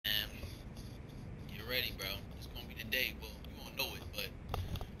ready, bro. It's gonna be the day. Well, you won't know it, but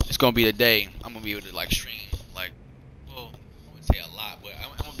it's gonna be the day. I'm gonna be able to like stream, like, well, I wouldn't say a lot, but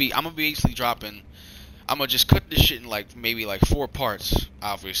I'm gonna be basically dropping. I'm gonna just cut this shit in like maybe like 4 parts,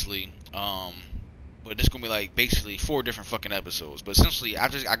 obviously. But it's gonna be like basically 4 different fucking episodes. But essentially, I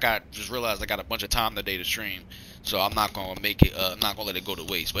just realized I got a bunch of time today to stream, so I'm not gonna make it. I'm not gonna let it go to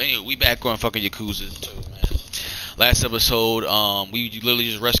waste. But anyway, we back on fucking Yakuza too, man. Last episode, we literally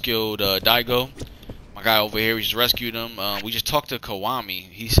just rescued Daigo. My guy over here, we just rescued him. We just talked to Kawami.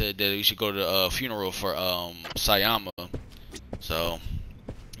 He said that we should go to the funeral for Sayama. So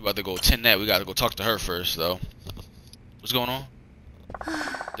we about to go attend that. We gotta go talk to her first, though. What's going on?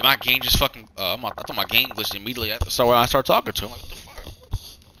 Did my game just fucking? I thought my game glitched immediately after. So when I started talking to him, like, what the fuck?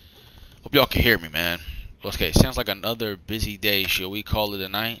 Hope y'all can hear me, man. Okay, sounds like another busy day. Shall we call it a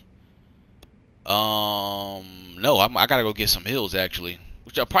night? No, I gotta go get some hills actually,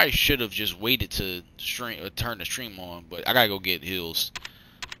 which I probably should have just waited to stream, turn the stream on. But I gotta go get hills.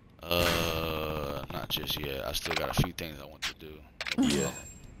 Not just yet. I still got a few things I want to do. Yeah.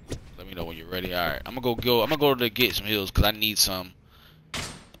 Let me know when you're ready. All right, I'm gonna go to get some hills because I need some.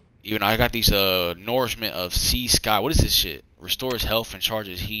 Even though I got these nourishment of sea sky. What is this shit? Restores health and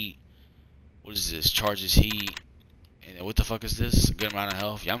charges heat. What is this? Charges heat. And then what the fuck is this? A good amount of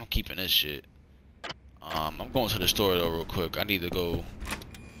health. Yeah, I'm keeping this shit. I'm going to the store though real quick. I need to go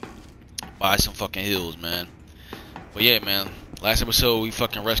buy some fucking hills, man. But yeah, man. Last episode we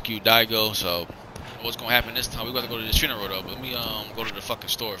fucking rescued Daigo. So what's gonna happen this time? We got to go to this funeral though. But let me go to the fucking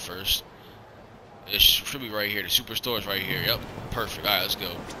store first. It should be right here. The superstore is right here. Yep. Perfect. Alright, let's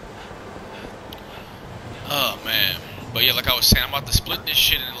go. Oh man. But yeah, like I was saying, I'm about to split this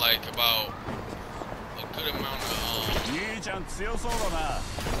shit in like about a good amount of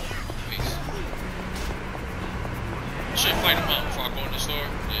should fight him out before I go in the store.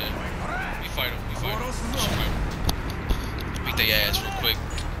 Yeah. We fight him. Beat their ass real quick.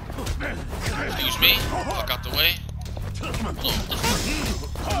 Excuse me. Fuck out the way. Hold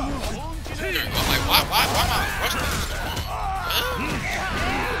on. There we go. I'm like, why am I rusting?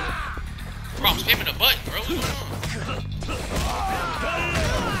 Bro, I'm spamming the button, bro. What's going on?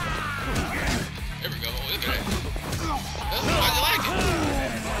 There we go. Oh, look at that. How'd you like it?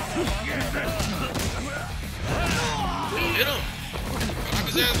 Hit him. Knock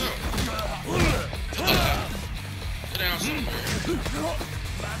his ass out. Sit down somewhere.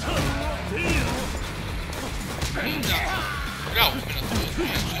 Get out.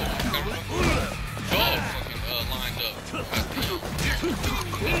 Y'all fucking lined up.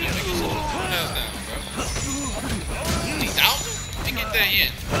 He's out? They get that in.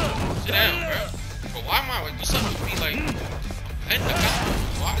 Sit down, bro. But why am I like, what's up with me? Like, I'm the guy.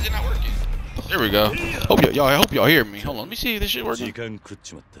 Why is it not working? There we go. I hope y'all hear me. Hold on, let me see if this shit working.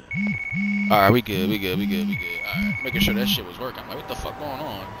 Alright, we good. Alright, making sure that shit was working. I'm like, what the fuck going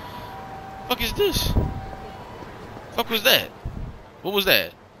on? Fuck is this? Fuck was that? What was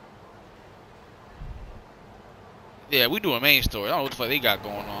that? Yeah, we doing main story. I don't know what the fuck they got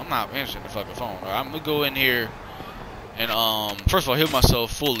going on. I'm not answering the fucking phone. Alright, I'm gonna go in here and first of all heal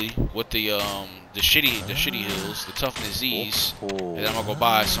myself fully with the shitty heals, the toughness Z's, and then I'm gonna go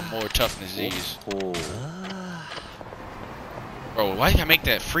buy some more toughness Z's. Bro, why you I make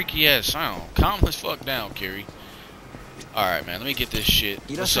that freaky ass sound? Calm as fuck down, Kiri. Alright, man, let me get this shit.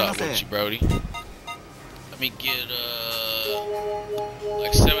 What's up with you, Brody? Let me get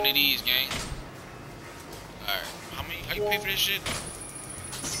like 7 of these, gang. Alright, how you pay for this shit?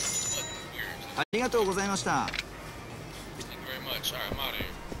 Thank you very much. Alright, I'm out of here.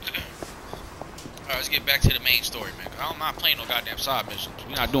 Alright, let's get back to the main story, man. I'm not playing no goddamn side missions.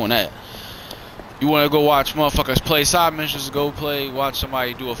 We're not doing that. You wanna go watch motherfuckers play side missions, go watch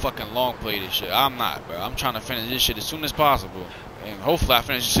somebody do a fucking long play this shit. I'm not, bro. I'm trying to finish this shit as soon as possible. And hopefully I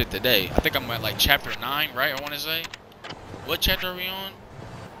finish this shit today. I think I'm at like chapter 9, right? I wanna say. What chapter are we on?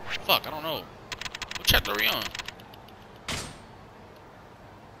 Fuck, I don't know. What chapter are we on?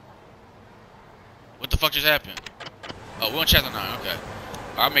 What the fuck just happened? Oh, we're on chapter 9, okay.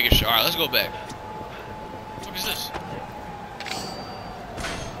 Alright, I'm making sure. Alright, let's go back. What the fuck is this?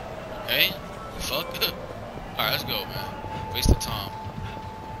 Okay. Fuck. Alright, let's go, man. Waste of time.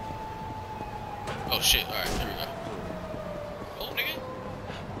 Oh shit, alright, here we go. Oh, nigga.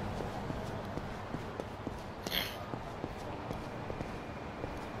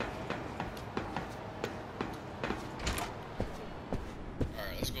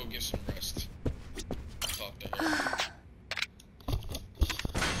 Alright, let's go get some rest. Talk to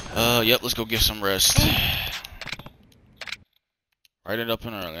her. Yep, let's go get some rest. Write it up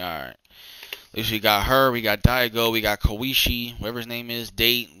and early, alright. At least we got her, we got Daigo, we got Koichi, whatever his name is,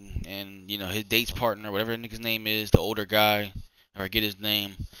 Date, and you know his date's partner, whatever the nigga's name is, the older guy, or I get his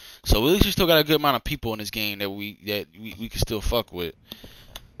name. So at least we still got a good amount of people in this game that we can still fuck with.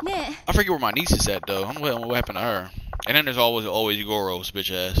 I forget where my niece is at though. I don't know what happened to her. And then there's always Goro's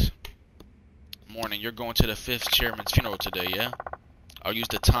bitch ass. Morning, you're going to the 5th chairman's funeral today, yeah? I'll use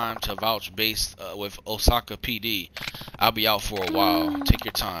the time to vouch based with Osaka PD. I'll be out for a while. Take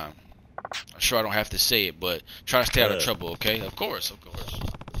your time. I'm sure I don't have to say it, but try to stay out of trouble, okay? Of course, of course.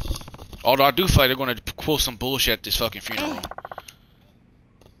 Although I do feel like they're going to pull some bullshit at this fucking funeral.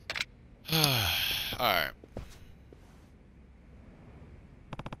 Alright.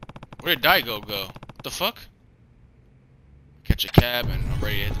 Where did Daigo go? What the fuck? Catch a cab and I'm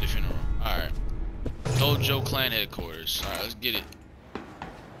ready to head to the funeral. Alright. Dojo clan headquarters. Alright, let's get it.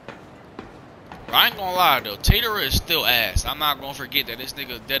 I ain't gonna lie though, Tater is still ass. I'm not gonna forget that this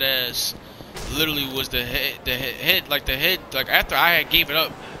nigga dead ass literally was the head, like after I had gave it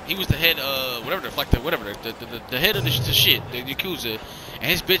up, he was the head, the head of the shit, the Yakuza, and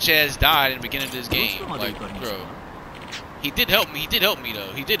his bitch ass died in the beginning of this game. Like, bro, he did help me though.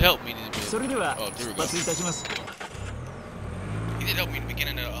 He did help me. Oh, there we go. He did help me in the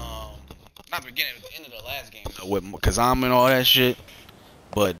beginning of not the beginning, but the end of the last game though, with Kazama and all that shit.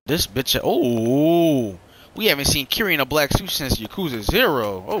 But this bitch, oh, we haven't seen Kiri in a black suit since Yakuza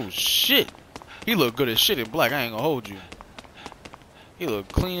 0. Oh shit, he look good as shit in black. I ain't gonna hold you. He look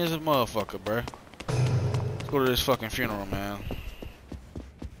clean as a motherfucker, bruh. Let's go to this fucking funeral, man.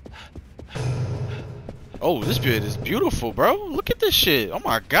 Oh, this bit is beautiful, bro. Look at this shit. Oh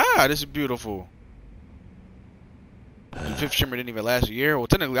my god, this is beautiful. The 5th shimmer didn't even last a year. Well,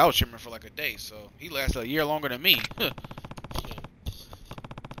 technically, I was shimmering for like a day, so he lasted a year longer than me.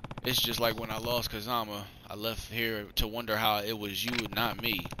 It's just like when I lost Kazama, I left here to wonder how it was you and not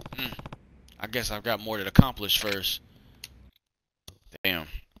me. I guess I've got more to accomplish first. Damn.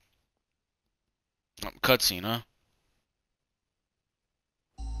 Cutscene, huh?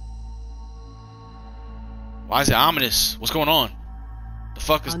 Why is it ominous? What's going on? The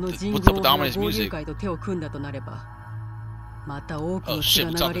fuck is what's up with the ominous music? Oh shit,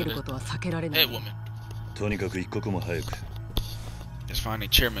 what's up with it? Hey woman. Let's find the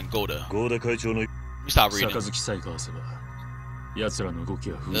chairman Goda. Let me stop reading.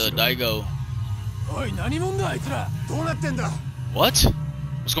 Daigo. What?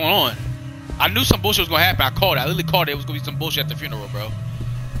 What's going on? I knew some bullshit was gonna happen. I called it. I literally called it. It was gonna be some bullshit at the funeral, bro.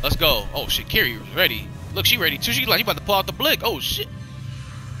 Let's go. Oh shit, Kiri was ready. Look, she ready too. She like, he about to pull out the blick. Oh shit.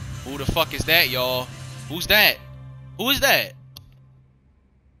 Who the fuck is that, y'all? Who's that? Who is that?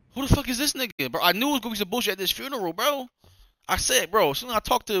 Who the fuck is this nigga, bro? I knew it was gonna be some bullshit at this funeral, bro. I said, bro, as soon as I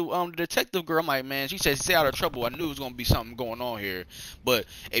talked to the detective girl, I'm like, man, she said stay out of trouble. I knew it was gonna be something going on here. But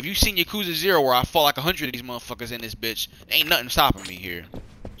if you seen Yakuza 0 where I fought like 100 of these motherfuckers in this bitch, ain't nothing stopping me here.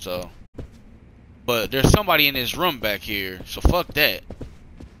 So, but there's somebody in this room back here, so fuck that.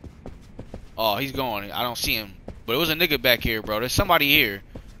 Oh, he's gone. I don't see him. But it was a nigga back here, bro. There's somebody here.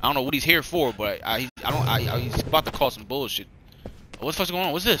 I don't know what he's here for, but he's about to cause some bullshit. What the fuck's going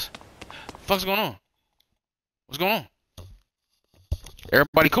on? What's this? What the fuck's going on? What's going on?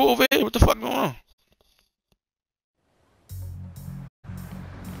 Everybody cool over here? What the fuck going on?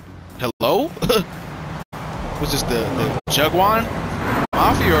 Hello? What's this, the Jugwan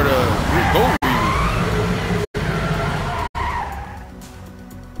Mafia or the Gold?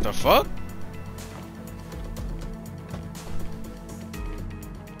 The fuck?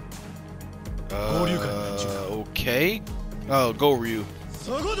 Okay. Oh, Goryu.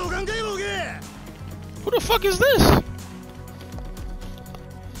 Who the fuck is this?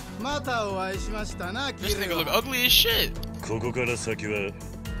 This nigga look ugly as shit. Oh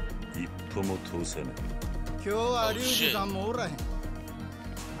shit.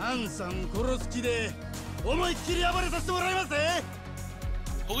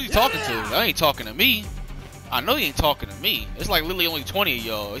 Who you talking to? I ain't talking to me. I know you ain't talking to me. It's like literally only 20 of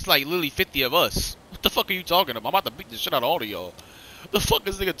y'all. It's like literally 50 of us. What the fuck are you talking about? I'm about to beat the shit out of all of y'all. What the fuck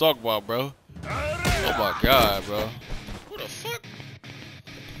is this nigga talking about, bro? Oh my god, bro. What the fuck?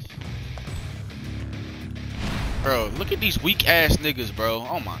 Bro, look at these weak ass niggas, bro.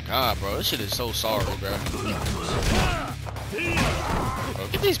 Oh my god, bro. This shit is so sorry, bro. Bro,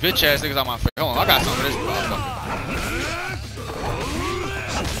 get these bitch ass niggas out my face. Hold on, I got some of this motherfucker.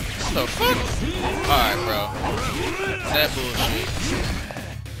 What the fuck? Alright, bro. That bullshit.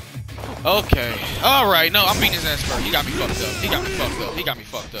 Okay. Alright, no, I'm beating his ass first. He got me fucked up. He got me fucked up. He got me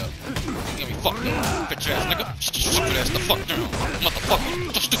fucked up. He got me fucked up. Bitch ass nigga. Stupid ass the fuck down.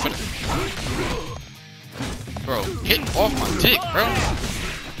 Motherfucker. So stupid. Bro, get off my dick, bro.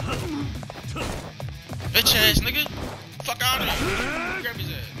 Bitch ass nigga. Fuck out of here. Grab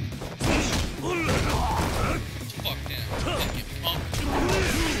his ass.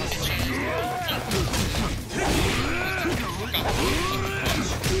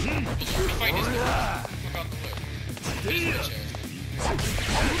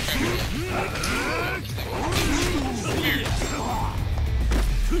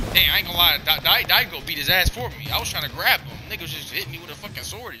 Damn, I ain't gonna lie. Daigo beat his ass for me. I was trying to grab him. Niggas just hit me with a fucking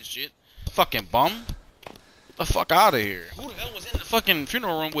sword and shit. Fucking bum. Get the fuck out of here. Who the hell was in the fucking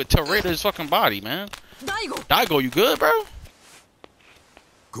funeral room with Toreda's fucking body, man? Daigo, you good, bro?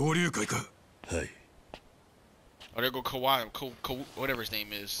 Oh, there go Kawhi, whatever his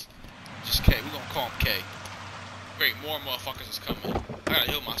name is. Just K. We gonna call him K. Great, more motherfuckers is coming. I gotta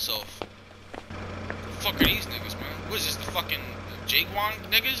heal myself. The fuck are these niggas, man? What is this, the fucking Jaguan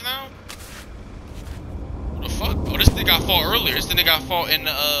niggas now? What the fuck? Oh, this nigga I fought earlier. This the nigga I fought in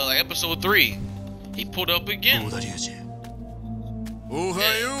like episode 3. He pulled up again.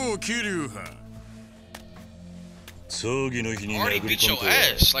 Ohayo, Kiryuha. Already beat your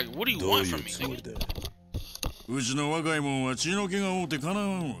ass. Like, what do you want from me, nigga? うちの若いもんは血の気が多うてかなわ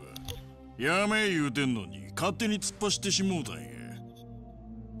んわ。やめ言うてんのに勝手に突っ走ってしもうたんや。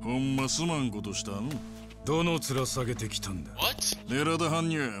ほんますまんことしたの。どの面下げてきたんだ。寺田藩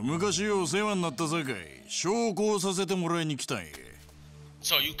には昔よう世話になったさかい証拠をさせてもらいに来たんや。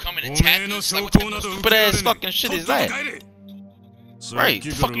So you come and attack me? Like, what type of stupid ass fucking shit is that? Right,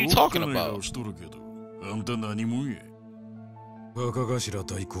 the fuck are you talking about? あんた何もんや。若頭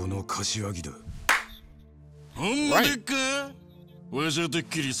代行の柏木だ。ほんまでっか？わしはてっ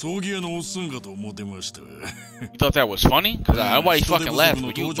きり葬儀屋のおっさんかと思ってました。You thought that was funny? Cause nobody fucking laughed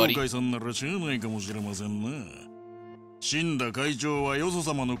with you, buddy. 会さんならしゃあないかもしれませんな。死んだ会長はよそ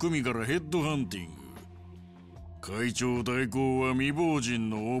様の組からヘッドハンティング。会長代行は未亡人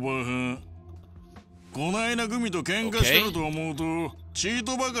のオーバーハン。こないな組と喧嘩してると思うと、チー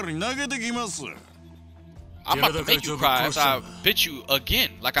トばかり投げてきます。I'm about to make you cry after I bit you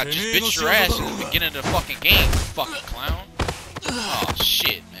again, like I just bit your ass in the beginning of the fucking game, you fucking clown. Oh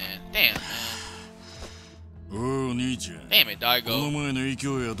shit, man. Damn, man. Oh, 兄ちゃん。Damn it, Daigo. この前の勢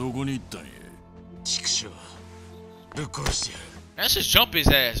いはどこに行ったんや。畜生。ぶっ殺してやる。Let's just jump his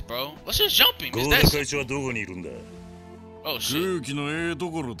ass, bro. Let's just jump him. Is that shit? Oh shit. 空気のええと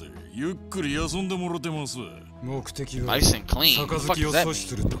ころでゆっくり休んでもろてます。目的は Nice and clean. What the fuck does that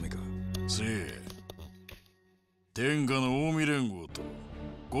mean? せえ。天下の近江連合と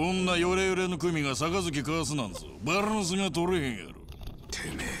こんなヨレヨレの組が杯交わすなんぞバランスが取れへんやろ。て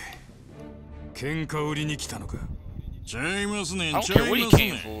めえ喧嘩売りに来たのか。ちゃいますねん、ちゃいますね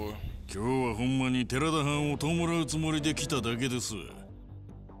ん。今日はほんまに寺田藩を弔うつもりで来ただけです。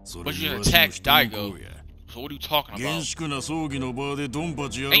それにわしの人の子や。厳粛な葬儀の場でドンパ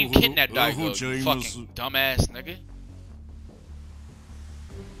チやるほどアホちゃいます。Dumbass nigga.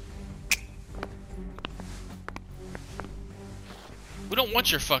 We don't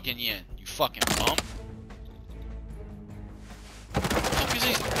want your fucking yen, you fucking bum. What the fuck is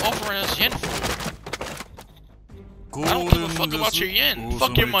he offering us yen for? I don't give a fuck about your yen.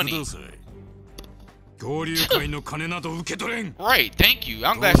 Fuck your money. Right, thank you.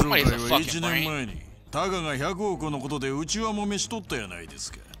 I'm glad somebody has a fucking brain. タガが100億のことでうちはもめしとったやないで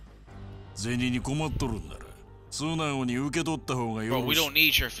すか。銭に困っとるんなら素直に受け取った方がよろしい。Bro, we don't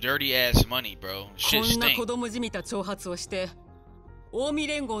need your dirty ass money, bro. Shit stink. こんな子供じみた挑発をして近江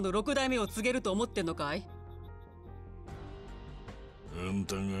連合の6代目を告げると思ってんのかい？あん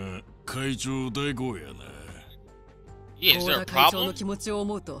たが会長代行やな。Is there a 会長の problem? 気持ちを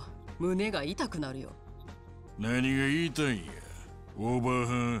思うと胸が痛くなるよ。何が言いたいんや、オーバー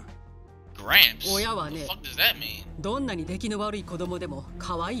ハン。Gramps? 親は What ね、 the fuck does that mean? どんなに出来の悪い子供でも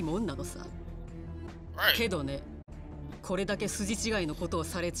可愛いもんなのさ。Right. けどね、これだけ筋違いのことを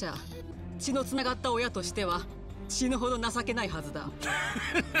されちゃ、血のつながった親としては死ぬほど情けないはずだ。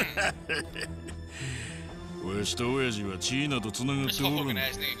わしと親父は血などつながっ This てお Hulk る Hogan んだ。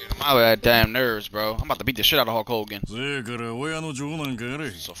 ass nigga getting my damn nerves, bro. I'm about to beat the shit out of Hulk Hogan. せやから親の情なんかやれ。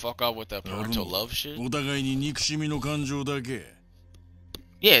 So fuck off with that parental love shit. お互いに憎しみの感情だけ。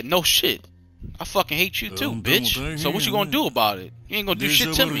Yeah, no shit. I fucking hate you too, bitch. So what you gonna do about it? You ain't gonna do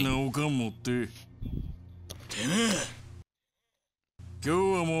shit to me. おかん持って。てめえ。今日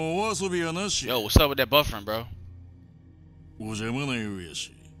はもうお遊びやなし。 Yo, what's up with that buffering, bro? お邪魔なようや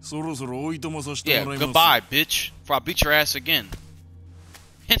し。そろそろおいとまさせて Yeah, もらいます。 goodbye, bitch. Before I beat your ass again.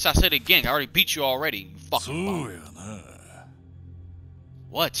 Hence, I said again. I already beat you already. You そ fucking う bum. やな。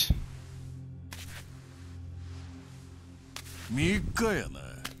What? 3日やな。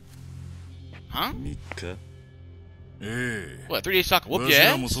Huh? 3日？ええ。 What? 3 days so I can whoop わ your し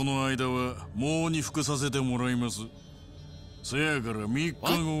らも ass? その間はもうに服させてもらいます。せやから3日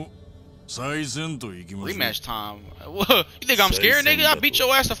後、再戦と行きましょう。 Rematch time. What? You think I'm scared, nigga? I beat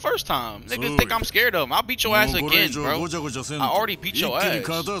your ass the first time. Niggas think I'm scared of him. I'll beat your ass もうこれ以 again, 上 bro. ごちゃごちゃせんと I already beat 一 your 気に ass.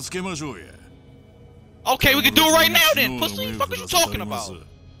 片付けましょうや。 Okay, we can do it right now then. Pussy, what the fuck are you talking about?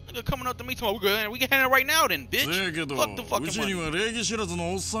 Nigga coming up to me tomorrow. We can handle it right now then, bitch. Fuck the fucking money.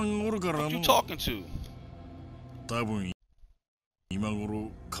 Who you talking to? Bro,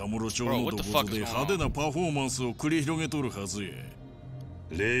 what the fuck is going on?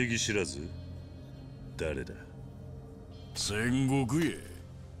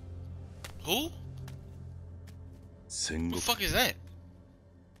 Who? Who the fuck is that?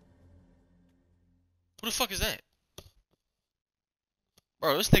 Who the fuck is that?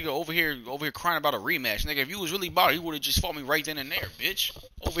 Bro, this nigga over here crying about a rematch. Nigga, if you was really about it, he would have just fought me right then and there, bitch.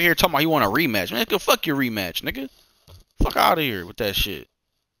 Over here talking about he want a rematch. Man, nigga, fuck your rematch, nigga. Fuck out of here with that shit.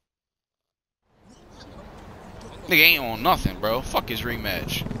 Nigga ain't on nothing, bro. Fuck his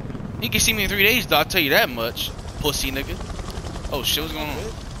rematch. He can see me in 3 days, though, I'll tell you that much. Pussy, nigga. Oh, shit, what's going on?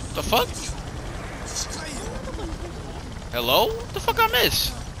 What the fuck? Hello? What the fuck I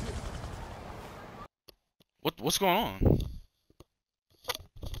miss? What's going on?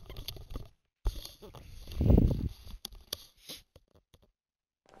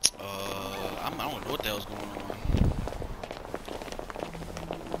 I don't know what the hell's going on.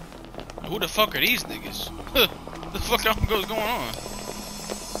 Who the fuck are these niggas? The fuck is going on?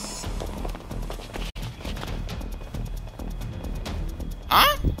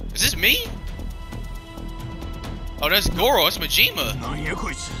 Huh? Is this me? Oh, that's Goro. That's Majima.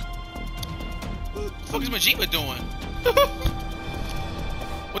 What the fuck is Majima doing?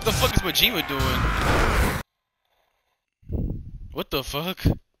 What the fuck is Majima doing? What the fuck?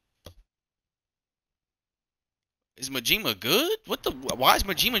 Is Majima good? What the? Why is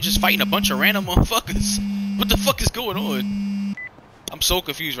Majima just fighting a bunch of random motherfuckers? What the fuck is going on? I'm so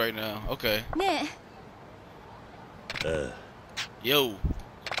confused right now. Okay. Yo.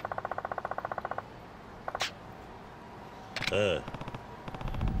 Who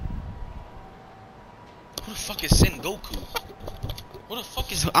the fuck is Sengoku? What the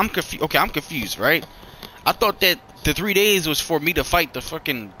fuck is? I'm confused. Okay, I'm confused, right? I thought that the 3 days was for me to fight the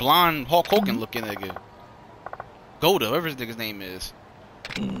fucking blonde Hulk Hogan looking nigga. Goda, whatever his nigga's name is.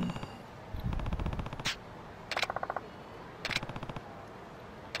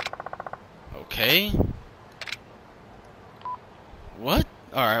 Okay. What?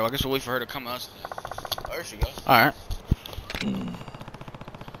 Alright, well, I guess we'll wait for her to come out. Oh, there she goes. Alright.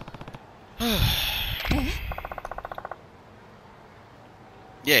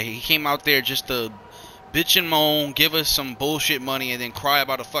 Yeah, he came out there just to bitch and moan, give us some bullshit money, and then cry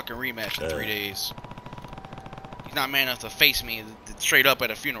about a fucking rematch in 3 days. He's not man enough to face me straight up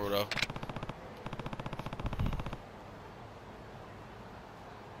at a funeral, though.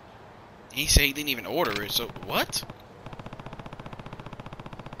 He said he didn't even order it, so what?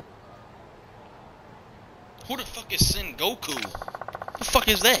 Who the fuck is Sengoku? Who the fuck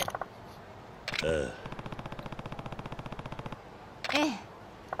is that?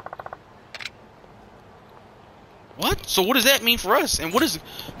 What? So what does that mean for us? And what is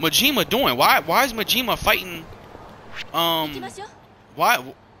Majima doing? Why is Majima fighting? Why?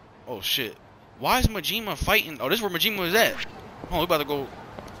 Oh shit. Why is Majima fighting? Oh, this is where Majima is at. Oh, we about to go.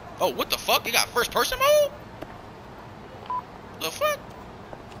 Oh, what the fuck? He got first person mode? The fuck?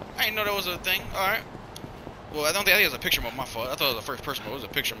 I didn't know that was a thing. Alright. Well, I think it was a picture mode. My fault. I thought it was a first person mode. It was a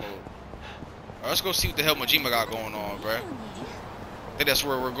picture mode. Alright, let's go see what the hell Majima got going on, bruh. I think that's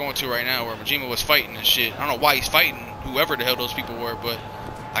where we're going to right now, where Majima was fighting and shit. I don't know why he's fighting whoever the hell those people were, but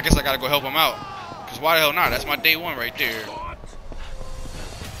I guess I gotta go help him out. Cause why the hell not? That's my day one right there. What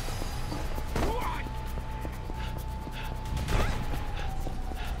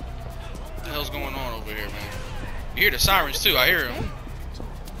the hell's going on over here, man? You hear the sirens too, I hear them.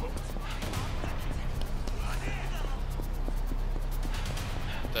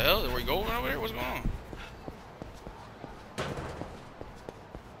 What the hell? Are we going over there? What's going on?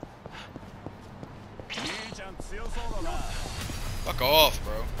 Fuck off,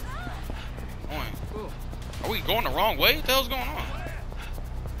 bro. Are we going the wrong way? What the hell's going on?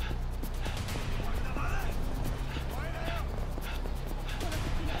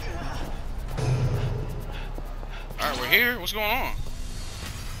 Alright, we're here. What's going on?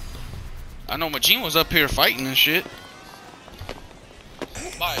 I know Majima was up here fighting and shit.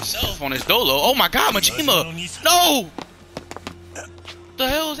 By himself on his dolo. Oh my god, Majima! No! What the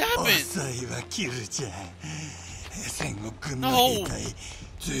hell's happened? No!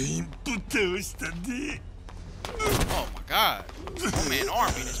 Oh my god. Oh man,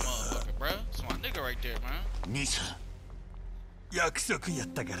 army this motherfucker, bruh. That's my nigga right there, man.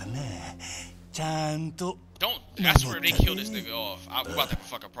 Don't, I swear if they kill this nigga off, I'm about to have a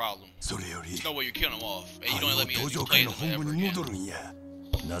fucking problem. There's no way you're killing him off. And you don't let me play him ever again.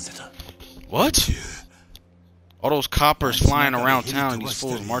 What? All those coppers flying around town and these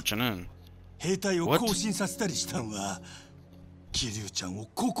fools marching in. What? I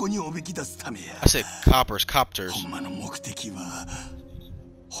said coppers, copters.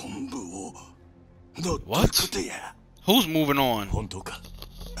 What? Who's moving on?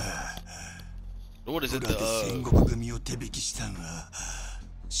 What is it?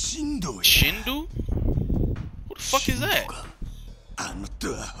 Shindo? Who the fuck is that?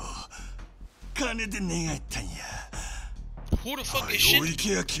 Who the fuck is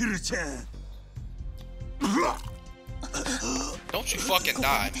Shindo? Don't you fucking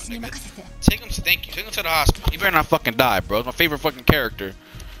die, nigga. Take him to the hospital. You better not fucking die, bro. It's my favorite fucking character.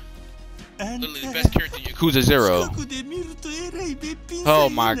 Literally the best character in Yakuza 0. Oh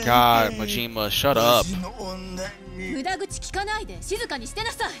my god, Majima, shut up.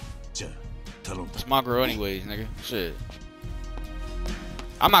 It's my girl anyways, nigga. Shit.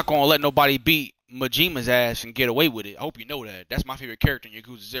 I'm not gonna let nobody beat Majima's ass and get away with it. I hope you know that. That's my favorite character in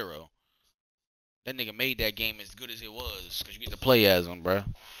Yakuza 0. That nigga made that game as good as it was, because you get to play as him, bruh.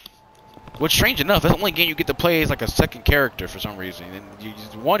 Which, strange enough, that's the only game you get to play as like a second character for some reason. And you,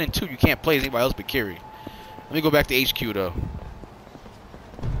 1 and 2, you can't play as anybody else but Kiri. Let me go back to HQ, though.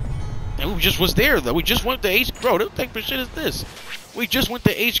 And we just was there, though. We just went to HQ. Bro, what type of shit is this? We just went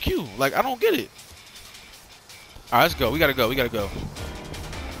to HQ. Like, I don't get it. Alright, let's go. We gotta go. We gotta go.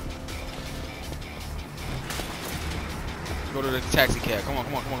 Let's go to the taxi cab. Come on,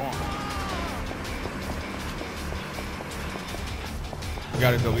 come on, come on, come on. We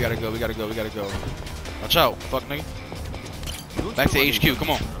gotta go, we gotta go, we gotta go, we gotta go. Watch out, fuck nigga. Back to HQ,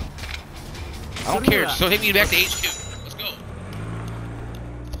 come on. I don't care, so hit me back to HQ. Let's go.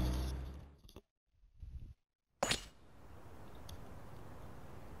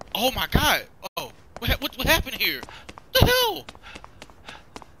 Oh my god. Oh, what happened here? What the hell?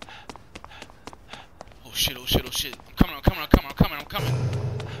 Oh shit, oh shit, oh shit. I'm coming, I'm coming, I'm coming, I'm coming, I'm coming.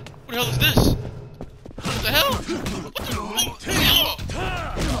 What the hell is this? What the hell? What the hell?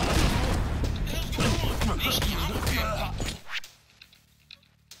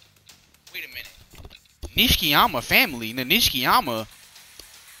 Wait a minute. Nishikiyama family? The Nishikiyama?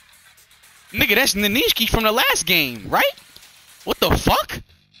 Nigga, that's Nanishiki from the last game, right? What the fuck?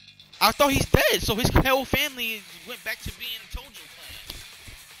 I thought he's dead, so his whole family went back to being Tojo clan.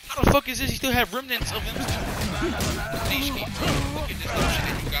 How the fuck is this? He still have remnants of him. Nishiki, bro. Look at this little shit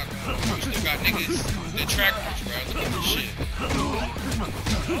that you got going on. You still got niggas, the trackers, bro. Look at this shit.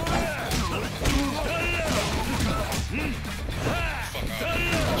 Fuck out of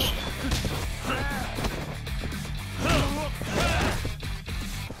this shit.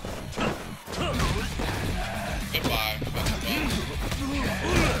 Goodbye.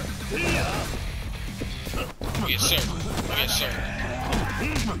 Yes, sir. Yes, sir.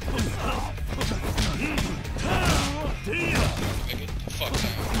 Nigga, fuck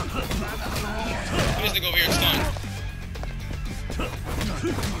down. Get this nigga over here stunned.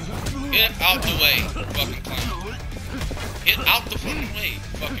 Get out the way, fucking clown. Get out the fucking way,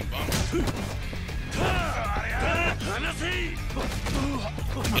 fucking bum.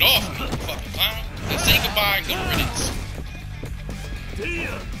 Get off me, fucking clown. Let's say goodbye and good riddance.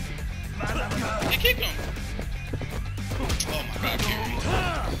 Hey, kick him. Oh my god, Kiri. What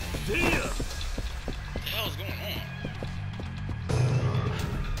the hell is going on?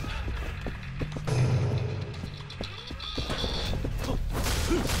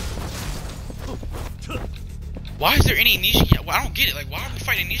 Why is there any Nishikiyama? Well, I don't get it. Like, why are we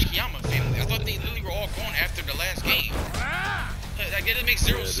fighting Nishikiyama family? I thought they literally were all gone after the last game. Like, it makes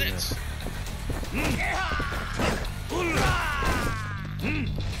zero sense. Get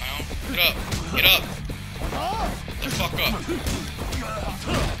up. Get up. Get the fuck up.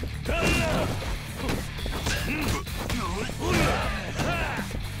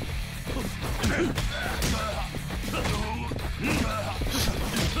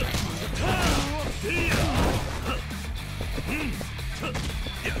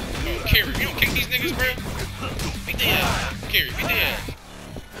 Kiri, you don't kick these niggas, bro? Beat their ass. Kiri, beat their ass.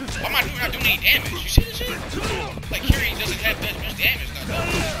 Why am I not doing any damage? You see this shit? Like, Kiri doesn't have that much damage now.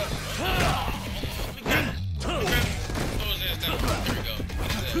 Let me grab him. Throw his ass down. There we go.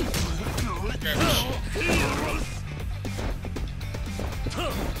 Grab his shit.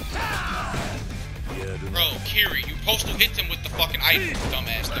 Bro, Kiri, you supposed to hit him with the fucking item,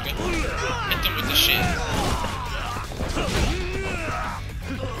 dumbass nigga. Hit him with the shit.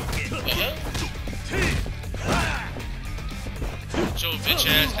 What the hell? Put your bitch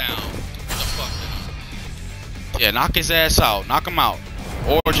ass down. What the fuck down? Yeah, knock his ass out. Knock him out.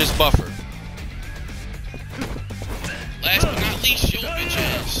 Or just buffer. Last but not least, your bitch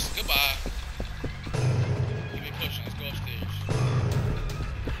ass. Goodbye.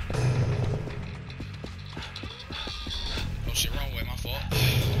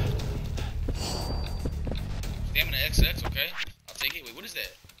 XX, okay. I'll take it. Wait, what is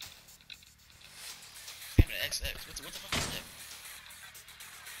that? Damn it, XX. What the fuck is that?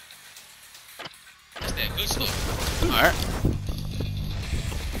 That's that good stuff. Alright.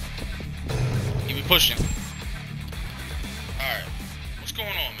 Keep it pushing. Alright. What's going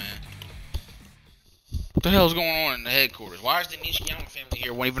on, man? What the hell's going on in the headquarters? Why is the Nishiyama family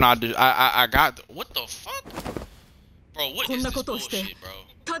here when even I got the, what the fuck? Bro, what is this bullshit, bro?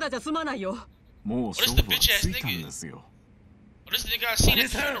 What is the bitch ass nigga? Oh, this nigga I seen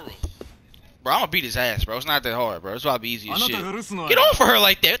at the funeral. Bro, I'm gonna beat his ass, bro. It's not that hard, bro. It's about to be easy as shit. Get off of her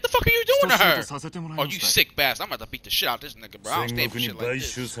like that. What the fuck are you doing to her? Oh, you sick bastard. I'm about to beat the shit out of this nigga, bro. I don't stand for shit like this. Why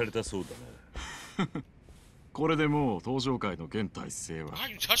are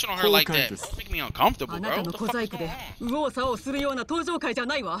you touching on her like that? Bro, don't make me uncomfortable, bro. What the fuck is going on?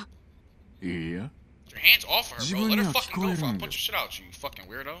 Your hands off her, bro. Let her fucking go before I punch your shit out, you fucking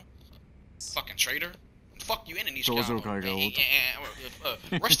weirdo. Fucking traitor. Fuck you in the Nishiki.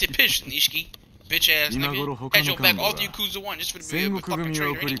 Rest in peace, Nishiki. Bitch ass nigga. Had your back off the Yakuza 1 just for to be a fucking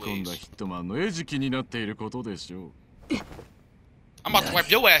traitor anyways. I'm about to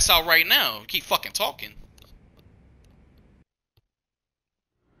wipe your ass out right now. Keep fucking talking.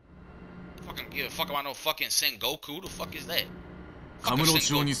 Fucking give a fuck about no fucking Sengoku. Who the fuck is that? Fucking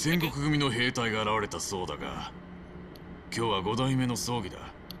Sengoku,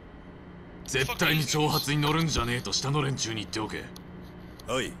 絶対に挑発に乗るんじゃねえと下の連中に言っておけ。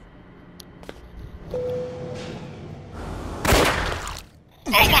はい。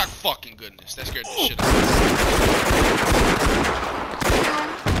Oh my fucking goodness, that scared the shit out of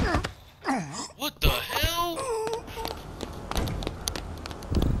me. What the hell?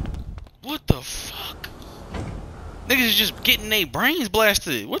 What the fuck? Niggas is just getting their brains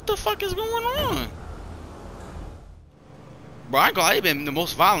blasted. What the fuck is going on? Bro, I ain't gonna lie, they been the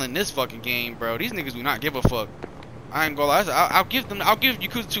most violent in this fucking game, bro. These niggas do not give a fuck. I ain't gonna lie, I'll give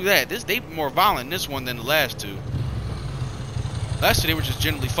Yakuza 2 that. They more violent in this one than the last two. Last two, they were just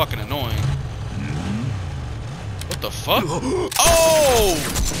generally fucking annoying. What the fuck? Oh!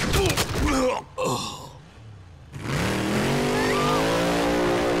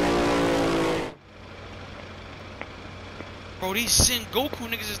 Bro, these Sengoku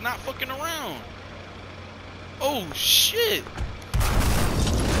niggas is not fucking around. Oh shit!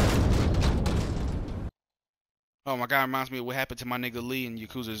 Oh my god, reminds me of what happened to my nigga Lee in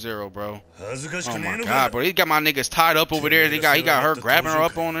Yakuza 0, bro. Oh my god, bro, he got my niggas tied up over there. He got her grabbing her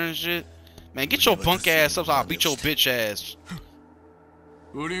up on her and shit. Man, get your punk ass up so I'll beat your bitch ass.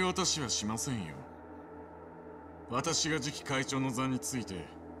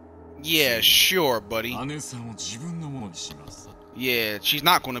 Yeah, sure, buddy. Yeah, she's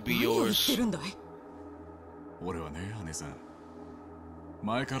not gonna be yours.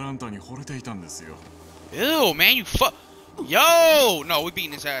 Ew, man, you fuck. Yo! No, we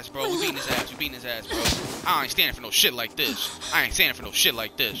beating his ass, bro. We beating his ass, bro. I ain't standing for no shit like this.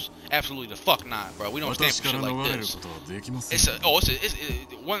 Absolutely the fuck not, bro. We don't stand for shit like this. It's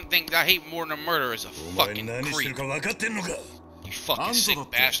one thing that I hate more than a murder is a fucking creep. You fucking sick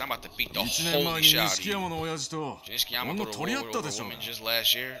bastard. I'm about to beat the holy shit out of you. Nishiki, go to war with a woman just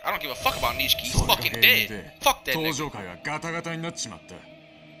last year. I don't give a fuck about Nishiki. He's fucking dead. Fuck that nigga.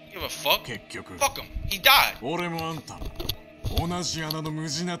 Give a fuck. Fuck him. He died. I don't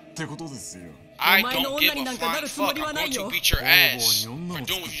give a flying fuck. I'm going to beat your ass for doing what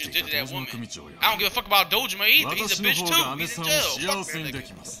you just did to that woman. I don't give a fuck about Dojima either. He's a bitch too. He's in jail. Fuck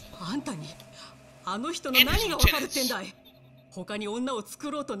that nigga. 他に女を作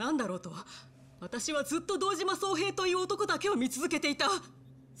ろうとなんだろうと私はずっと堂島宗平という男だけを見続けていた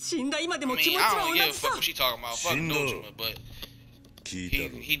死んだ今でも気持ちは同じさ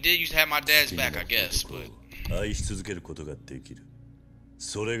He did used to have my dad's back, I guess, but 愛し続けることができる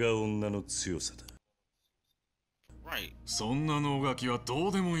それが女の強さだ Right そんな能書きはど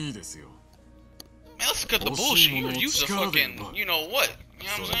うでもいいですよ Man, let's cut the bullshit. You use a fucking, you know what? You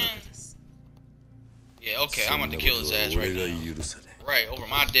know what I'm saying? Yeah, okay, I'm about to kill his ass right now. Right, over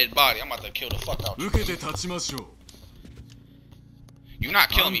my dead body. I'm about to kill the fuck out of you. You're not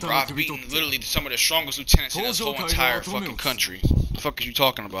killing me, bro. I've beaten literally some of the strongest lieutenants in this whole entire fucking country. What the fuck are you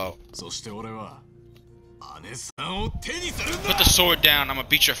talking about? Put the sword down. I'm gonna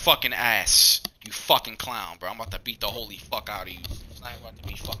beat your fucking ass. You fucking clown, bro. I'm about to beat the holy fuck out of you. It's not about to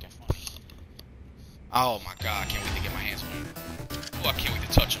be fucking funny. Oh my god, I can't wait to get my hands on him. Oh, I can't wait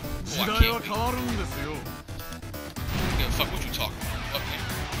to touch him. Oh, I can't wait. Give a fuck what you talking about. Fuck him.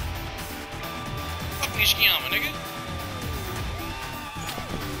 Fuck Nishikiyama, nigga.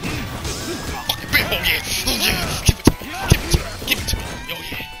 Fucking bitch. Oh yeah. Oh yeah. Give it to me. Give it to me. Give it to me. Yo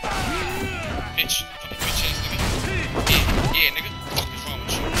yeah. Bitch. Fucking bitch ass nigga.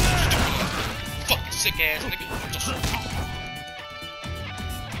 ass nigga.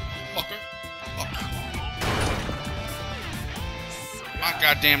 Fucker. Fuck. My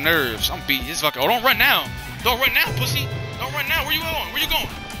goddamn nerves. I'm beating this fucker. Oh, don't run now. Don't run now, pussy. Don't run now. Where you going? Where you going?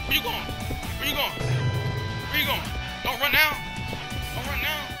 Where you going? Where you going? Where you going? Don't run now. Don't run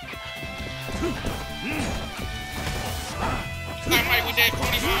now. Dynamite with that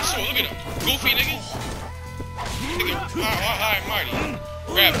 45 sword. Look at him. Goofy nigga. Look at him. High and mighty.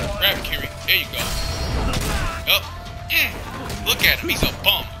 Grab it, Kiri. There you go. Up. Look at him. He's a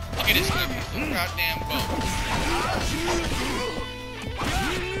bum. Look at this nigga. He's a goddamn bum.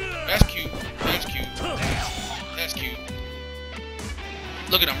 That's cute. That's cute. That's cute.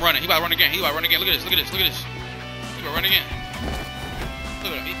 Look at him running. He about to run again. He about to run again. Look at this. Look at this. Look at this. He about to run again.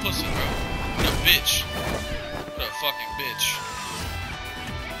 Look at him. He pussy, bro. What a bitch. What a fucking bitch.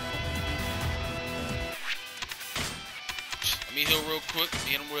 Let me heal real quick.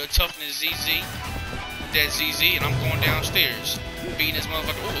 Me and him with a toughness ZZ. That ZZ, and I'm going downstairs. Beating this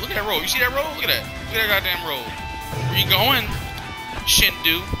motherfucker. Oh, look at that roll. You see that roll? Look at that. Look at that goddamn roll. Where you going?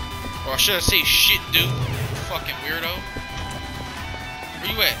 Shindo. Or should I say shit dude? Fucking weirdo.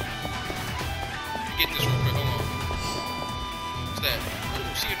 Where you at? Getting this real quick. Hold on. What's that?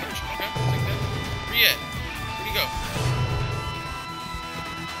 Ooh, see a nurse. Okay, take that. Where you at? Where'd you go?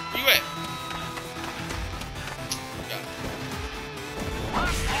 Where you at?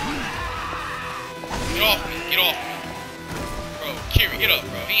 Get off me. Get off me. Bro, Kiri, get up,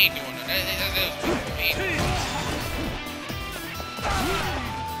 bro. He ain't doing that. He ain't doing that.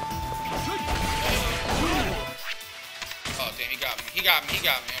 Oh, damn, he got me. He got me,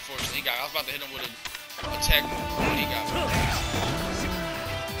 unfortunately. He got me. I was about to hit him with an attack move, but he got me.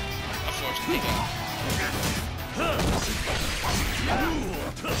 Unfortunately, he got me.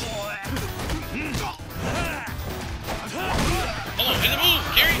 Hold on, hit the move,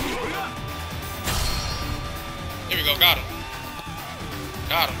 Kiri. There we go, got him.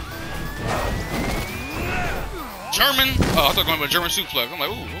 Got him. German. Oh, I thought going with a German suplex. I'm like,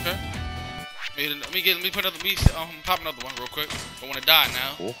 ooh, okay. Let me put another beast. Pop another one real quick. Don't want to die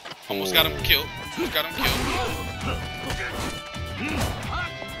now. Almost got him killed. Almost got him killed.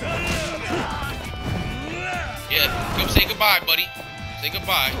 Yeah, go say goodbye, buddy. Say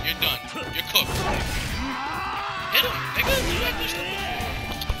goodbye. You're done. You're cooked. Hit him, nigga.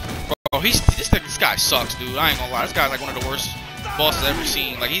 Bro, this guy sucks, dude. I ain't gonna lie. This guy's like one of the worst bosses I've ever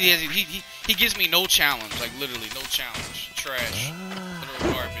seen. Like he gives me no challenge. Like literally no challenge. Trash.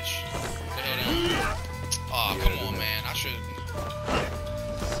 Literal garbage. Aw, come on, man. I should.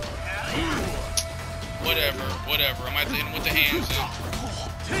 Whatever. I might have to hit him with the hands.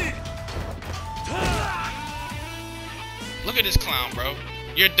 Look at this clown, bro.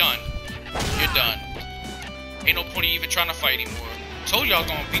 You're done. You're done. Ain't no point in even trying to fight anymore. Told y'all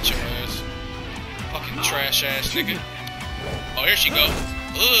gonna beat your ass. Fucking trash ass nigga. Oh, here she go.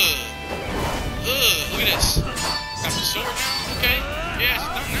 Ugh. Look at this. Got the sword now? Okay. Yeah, it's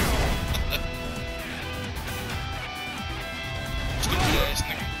done now. Stupid ass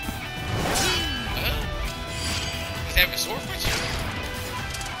nigga. He's having a sword fight?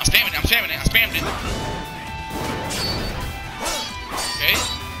 I'm spamming it. I spammed it. Okay.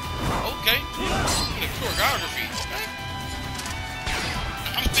 Look at the choreography. Okay.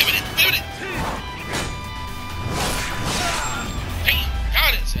 I'm spamming it. Damn,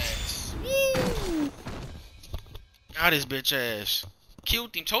 got his ass. Woo. Got his bitch ass.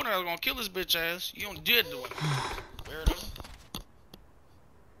 Killed him. Told her I was gonna kill his bitch ass. You don't did do it. Weirdo.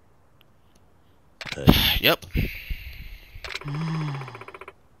 Yep. Alright,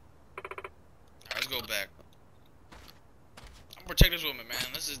 let's go back. I'm gonna protect this woman,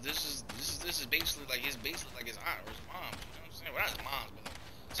 man. This is basically like his aunt or his mom. You know what I'm saying? Well, not his mom, but like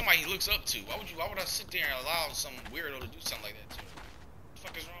somebody he looks up to. Why would I sit there and allow some weirdo to do something like that to her? What the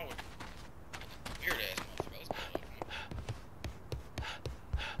fuck is wrong with her? Weird ass motherfucker. Let's go.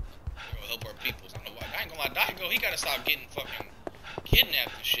 We're gonna help our peoples. I don't know why. I ain't gonna lie, Daigo, he gotta stop getting fucking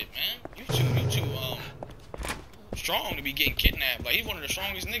kidnapped and shit, man. You too strong to be getting kidnapped. Like he's one of the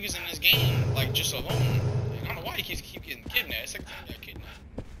strongest niggas in this game, like just alone. And I don't know why he keeps getting kidnapped. It's like he got kidnapped.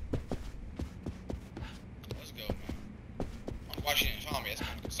 Let's go, man. I don't know why she didn't follow me. That's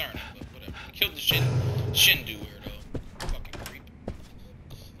kind of concerning, but whatever. He killed the Shindo weirdo. Fucking creep.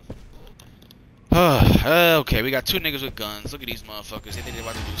 Okay, we got two niggas with guns. Look at these motherfuckers. They think they're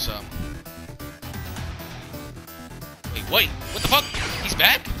about to do something. Wait, what the fuck? He's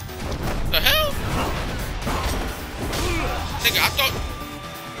back? The hell? Nigga, I thought...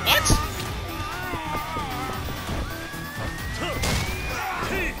 What?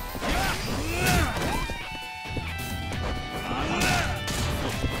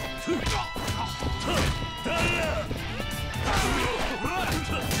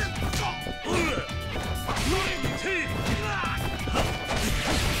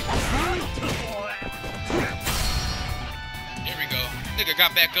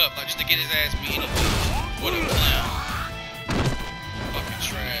 got back up, like just to get his ass beat. What a clown. Fucking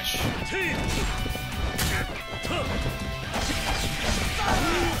trash.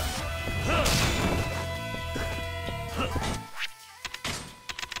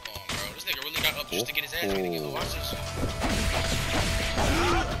 This nigga really got up just to get his ass beat. Watch this. Oh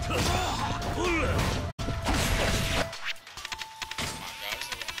my god, this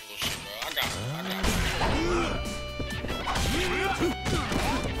nigga on bullshit, bro. I got it.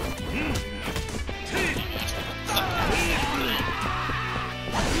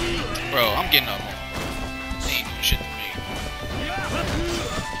 Bro, I'm getting up. They ain't doing shit to me.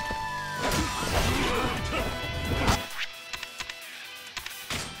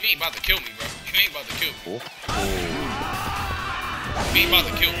 You ain't about to kill me, bro. You ain't about to kill me. You ain't about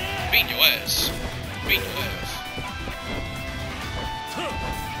to kill me. Beating your ass. Beating your ass.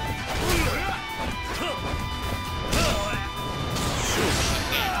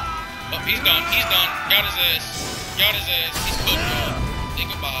 Oh, he's done. He's done. Got his ass. Got his ass. He's cooked, bro. Say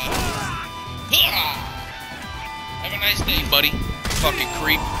goodbye. Have a nice day, buddy. Fucking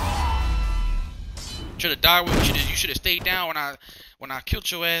creep. Should have died with you. You should have stayed down when I killed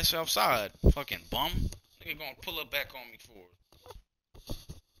your ass outside. Fucking bum. Nigga gonna pull it back on me for it.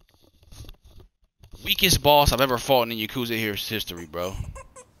 Weakest boss I've ever fought in Yakuza Heroes history, bro.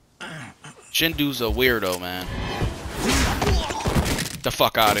 Shindo's a weirdo, man. Get the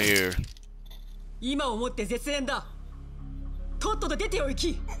fuck out of here.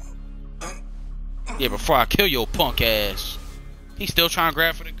 Yeah, before I kill your punk ass. He's still trying to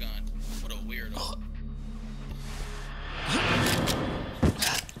grab for the gun. What a weirdo.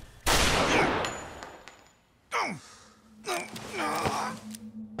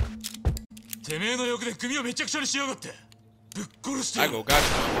 Daigo got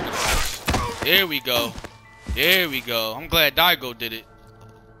you. There we go. There we go. I'm glad Daigo did it.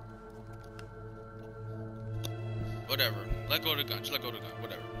 Whatever. Let go of the gun. Just let go of the gun.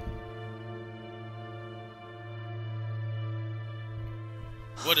 Whatever.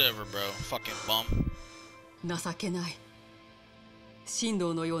 Whatever, bro. Fucking bum. 情けない。神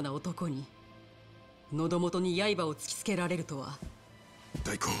道のような男に喉元に刃を突きつけられるとは。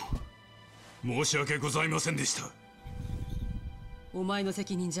大根、申し訳ございませんでした。お前の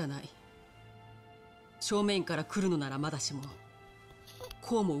責任じゃない。正面から来るのならまだしも、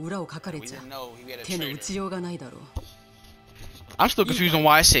こうも裏をかかれちゃ手の打ちようがないだろう。I'm still confused on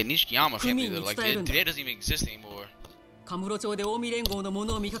why I said Nishikiyama family though. Like that doesn't even exist anymore. カムロ町で近江連合の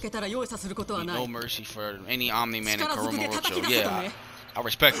者を見かけたら容赦することはない。 No mercy for any Omni-Man in Kamurocho. Yeah, I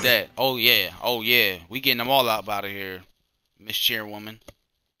respect that. Oh yeah, oh yeah. We getting them all up out of here, Miss Chairwoman.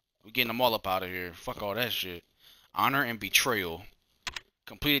 We getting them all up out of here. Fuck all that shit. Honor and betrayal.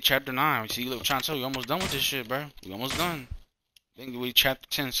 Completed chapter 9. See, look, I'm trying to tell you, almost done with this shit, bro. We almost done. I think we chapter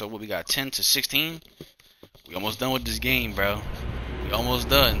 10. So what we got? 10 to 16. We almost done with this game, bro. We almost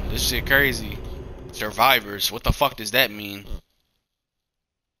done. This shit crazy. Survivors. What the fuck does that mean?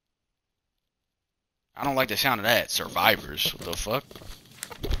 I don't like the sound of that. Survivors. What the fuck?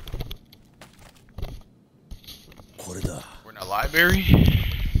 We're in a library.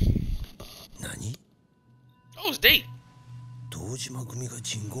 Oh, it's date. 堂島組が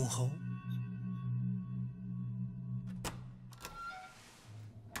人言派を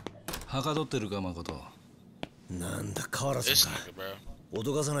はかどってるか誠。なんだ河原さんか。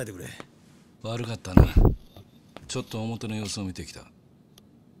脅かさないでくれ。悪かったな。ちょっと表の様子を見てきた。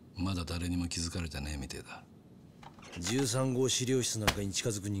まだ誰にも気づかれてねえみてえだ。13号資料室なんかに近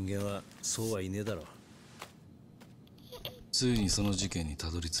づく人間はそうはいねえだろう。ついにその事件にた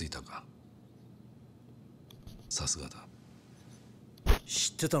どり着いたか。さすがだ。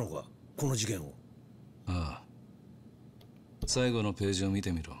知ってたのか、この事件を。ああ。最後のページを見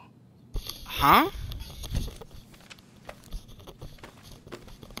てみろ。は？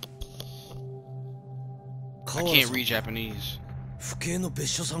 I can't read Japanese. 府警の別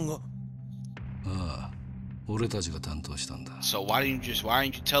所さんが。ああ、俺たちが担当したんだ。So why didn't you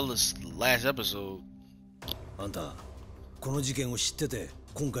tell us last episode? あんた、この事件を知ってて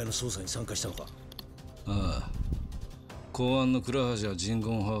今回の捜査に参加したのか。ああ。公安の倉橋は人言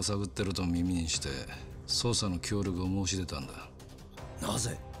派を探ってると耳にして捜査の協力を申し出たんだ。な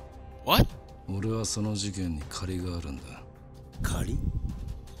ぜ？ What？ 俺はその事件に借りがあるんだ。借り？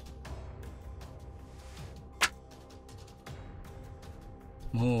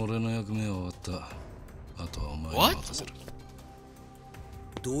もう俺の役目は終わった。あとはお前に任せる。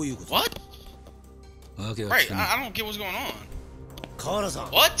どういうこと？ What？ わけは Right, I don't get what's going on. 河原さ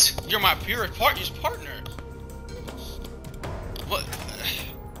ん。 What? You're my partner. What?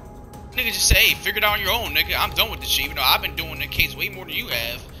 Nigga, nigga just say, hey, figure it out on your own, nigga. I'm done with this shit. Even though I've been doing the case way more than you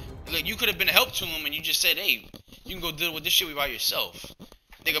have. Like, you could have been a help to him and you just said, hey, you can go deal with this shit by yourself.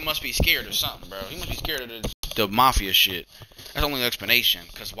 Nigga must be scared or something, bro. He must be scared of the mafia shit. That's the only explanation.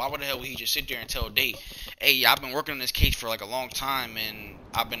 Because why would the hell would he just sit there and tell Date, hey, I've been working on this case for like a long time and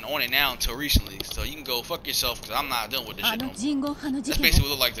I've been on it now until recently. So you can go fuck yourself because I'm not dealing with this shit no more. That's basically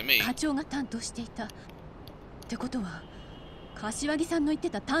what it looked like to me. ってことは、柏木さんの言って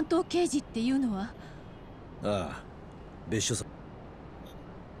た担当刑事っていうのは、ああ、別所さん。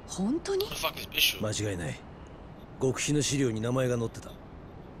本当に？間違いない。極秘の資料に名前が載ってた。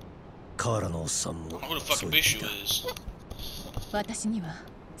河原のおっさんもそう言っていた。私には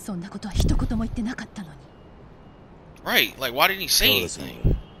そんなことは一言も言ってなかったのに。Right, like why didn't he say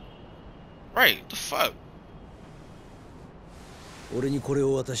anything? Right, what the fuck? 俺にこれ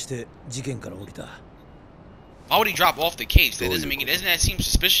を渡して事件から降りた。Why would he drop off the case? That doesn't make it. Doesn't that seem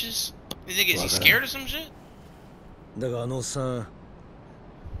suspicious? You think is he scared or some shit? だがあのおっさん。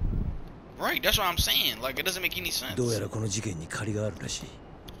Right, that's what I'm saying. Like it doesn't make any sense. どうやらこの事件に借りがあるらしい。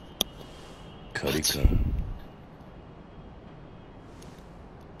借りか。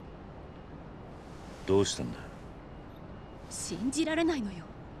どうしたんだ？信じられないのよ。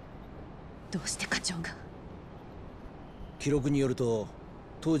どうして課長が？記録によると、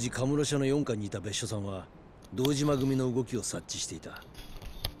当時カムロ社の4課にいた別所さんは堂島組の動きを察知していた。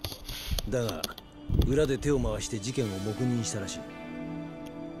だが裏で手を回して事件を黙認したらしい。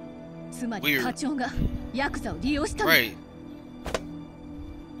つまり課長がヤクザを利用したの。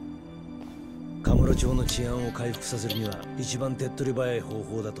カムロ町の治安を回復させるには一番手っ取り早い方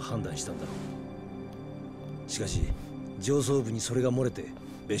法だと判断したんだろう。しかし上層部にそれが漏れて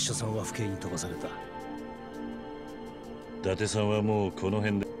別所さんは府警に飛ばされた。伊達さんはもうこの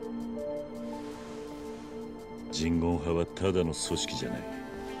辺で。人言派はただの組織じゃない。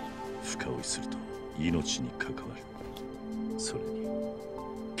深追いすると命に関わる。それに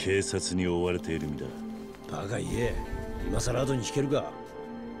警察に追われている身だ。バカ言え、今さら後に引けるか。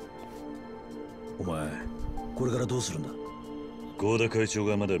お前これからどうするんだ？合田会長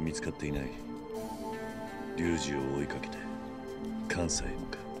がまだ見つかっていない。龍二を追いかけて関西へ向か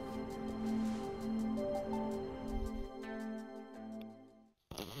う。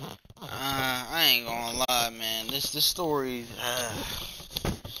I ain't gonna lie, man. This story,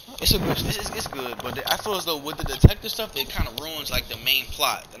 it's good, but I feel as though with the detective stuff, it kind of ruins like the main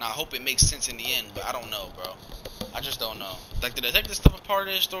plot, and I hope it makes sense in the end. But I don't know, bro. I just don't know. Like the detective stuff, a part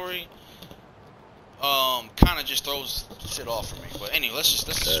of this story, kind of just throws shit off for me. But anyway, let's just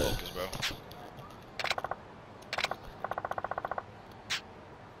focus, bro.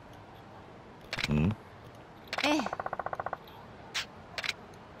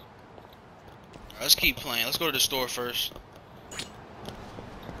 Let's keep playing. Let's go to the store first.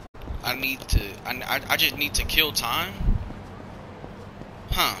 I just need to kill time.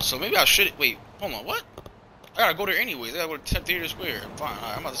 Huh? So maybe I should. Wait, hold on. What? I gotta go there anyways. I gotta go to Theater Square. Fine.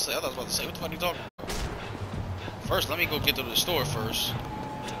 Alright, I'm about to say. I thought I was about to say. What the fuck are you talking about? First, let me go get to the store first.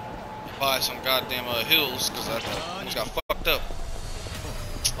 Buy some goddamn hills, cause I almost got fucked up.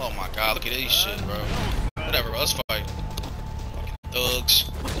 Oh my god, look at this shit, bro. Whatever, bro. Let's fight. Fucking thugs.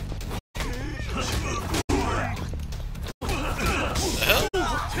 The hell?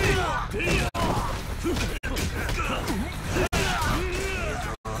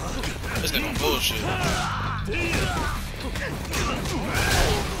 This nigga on bullshit.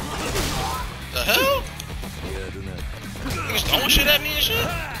 The hell? Niggas throwing shit at me and shit?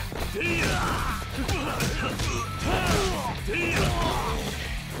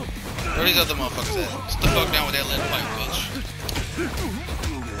 Where these other motherfuckers at? Sit the fuck down with that lead pipe, bitch.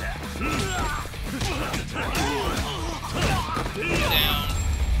 Get down.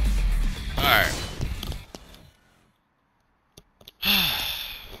 Alright.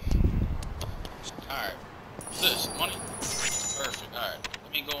 Alright. What's this? Money? Perfect. Alright.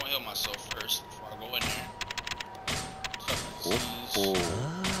 Let me go and heal myself first before I go in there.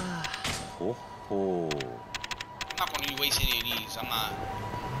 I'm not gonna waste any of these. I'm not.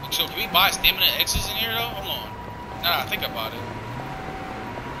 So can we buy stamina X's in here though? Hold on. Now that I think about it.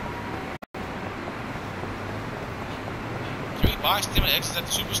 Can we buy stamina X's at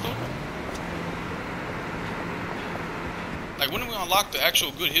the superstore? Like when do we unlock the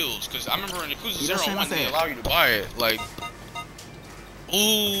actual good heals? Cause I remember in Yakuza 0-1 they allow you to buy it. Like,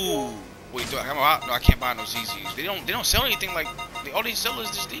 ooh. Wait, do I can't buy no ZZs. They don't sell anything like all these sell is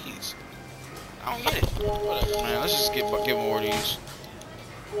just these. I don't get it. Whatever, man. Let's just get more of these.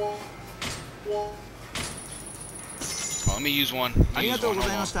 Oh, let me use one.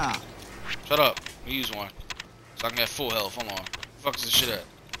 Shut up. Let me use one. So I can have full health. Hold on. Where the fuck is this shit at?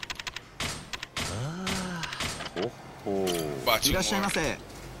 About 2 more.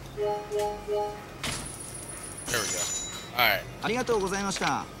 There we go. Alright.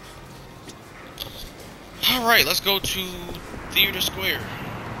 Alright, let's go to Theater Square.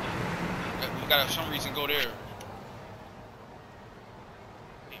 We gotta, for some reason, go there.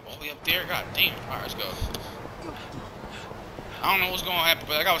 All the way up there? God damn. Alright, let's go. I don't know what's gonna happen,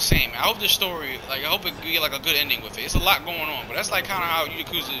 but like I was saying, man, I hope this story, like, I hope it get like a good ending with it. It's a lot going on, but that's like kind of how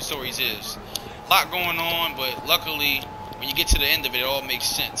Yakuza stories is. A lot going on, but luckily, when you get to the end of it, it all makes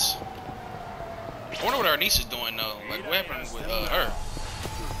sense. I wonder what our niece is doing though. Like, what happened with her?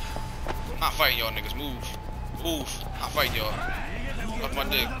 I'm not fighting y'all niggas. Move. Move. I'm not fighting y'all. Off my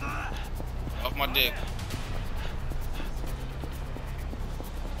dick. Off my dick.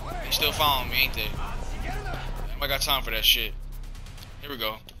 They still following me, ain't they? I got time for that shit. Here we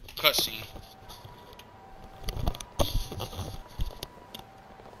go. Cutscene.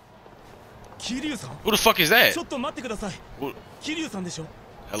 Who the fuck is that?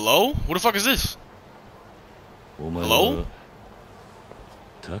 Hello? Who the fuck is this? Hello?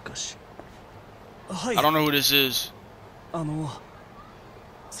 I don't know who this is. I don't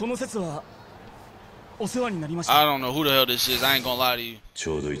know who the hell this is. I ain't gonna lie to you.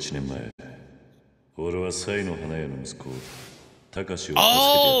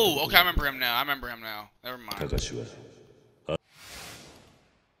 Oh, okay, I remember him now. Never mind. Yeah,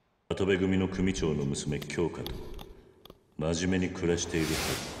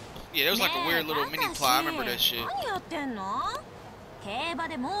 there was like a weird little mini plot. I remember that shit.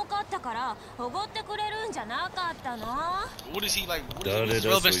 What is he like? What is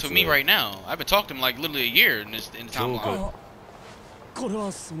relevance to me right now? I've been talking to him like literally a year in the timeline.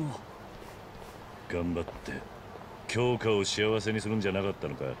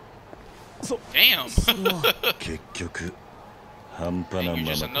 Damn. Dang, you're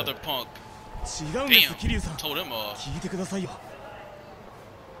just another punk. Damn, told him off.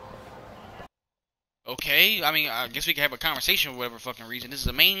 Okay, I mean, I guess we can have a conversation for whatever fucking reason. This is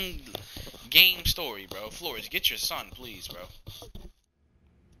a main game story, bro. Flores, get your son, please, bro.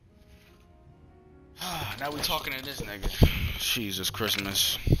 Now we talking to this nigga. Jesus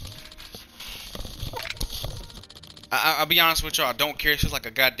Christmas. I'll be honest with y'all, I don't care. It's just like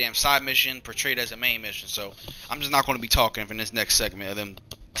a goddamn side mission portrayed as a main mission. So I'm just not going to be talking for this next segment of them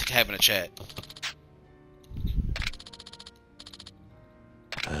having a chat.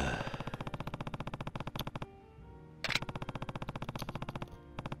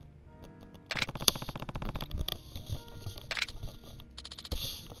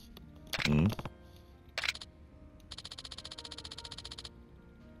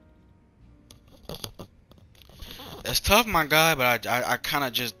 That's tough, my guy, but I kind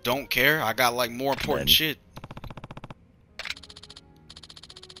of just don't care. I got like more important shit.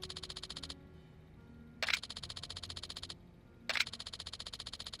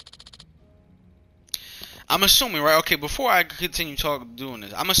 I'm assuming, right? Okay, before I continue doing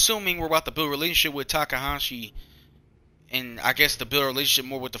this, I'm assuming we're about to build a relationship with Takahashi, and I guess to build a relationship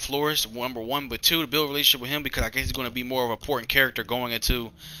more with the florist, number one, but two, to build a relationship with him because I guess he's going to be more of an important character going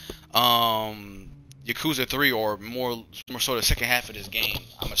into Yakuza 3 or more sort of second half of this game.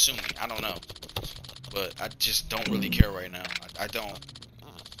 I'm assuming. I don't know, but I just don't really care right now. I don't.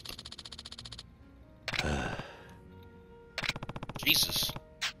 Jesus.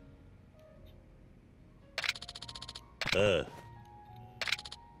 I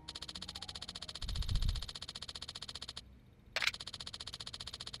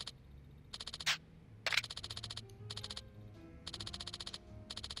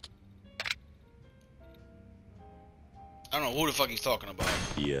don't know who the fuck he's talking about.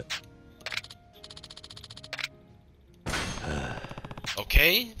 Yeah.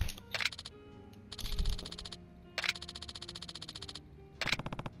 Okay.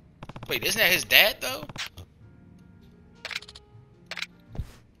 Wait, isn't that his dad though?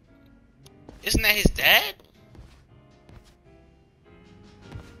 Isn't that his dad?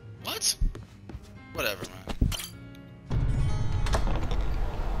 What? Whatever, man.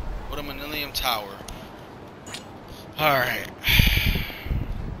 What a Millennium Tower. Alright.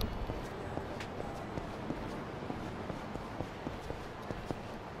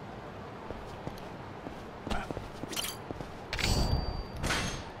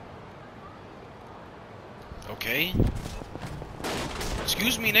 Okay.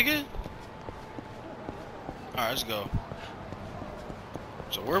 Excuse me, nigga. Alright, let's go.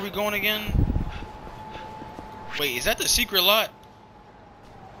 So where are we going again? Wait, is that the secret lot?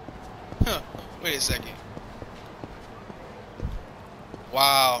 Huh. Wait a second.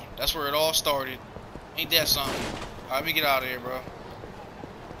 Wow, that's where it all started. Ain't that something? Alright, let me get out of here, bro.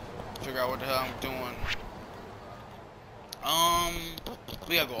 Figure out what the hell I'm doing.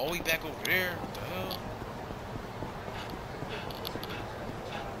 We gotta go all the way back over there. What the hell?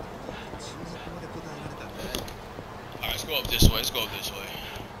 Alright, let's go up this way. Let's go up this way.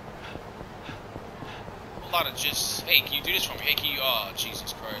 A lot of just, hey, can you do this for me? Hey, can you, oh,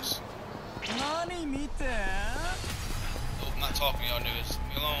 Jesus Christ. Nope, I'm not talking to y'all niggas.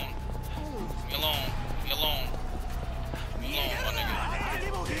 Leave me alone. Leave me alone. Leave me alone. Leave me alone, my nigga.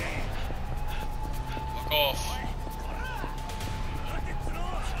 Fuck off.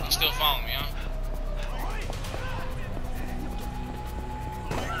 You still following me, huh?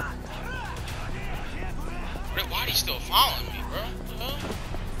 Why are you still following me, bro? What the hell?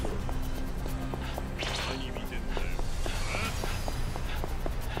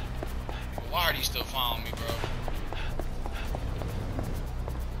 Why are you still following me, bro?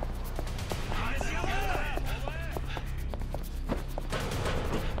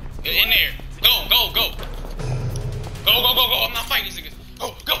 Get in there. Go, go, go. Go, go, go, go. I'm not fighting these niggas.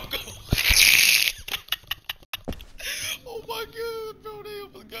 Go, go, go. Oh my god, bro. They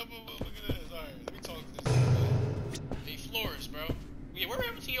almost got my motherfucking ass. Alright, let me talk to this nigga. Hey, Flores, bro. Yeah, where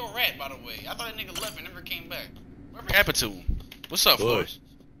happened to your rat, by the way? I thought that nigga left and never came back. Whatever happened to him? What's up, Flores?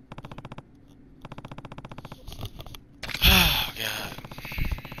 Oh, God.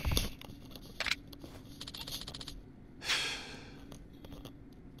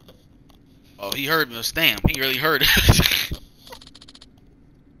 Oh, he heard me. Damn, he really heard it.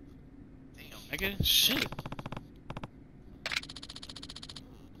 Damn, nigga. Shit.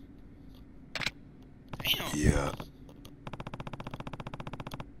 Damn. Yeah.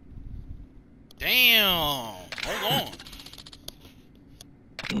 Damn. Hold on.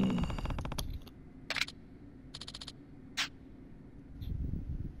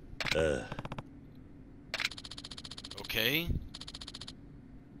 Okay.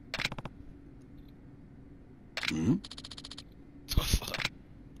 The fuck?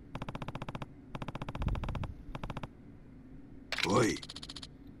 Oi.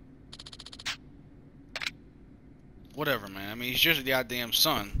 Whatever, man. I mean, he's just a goddamn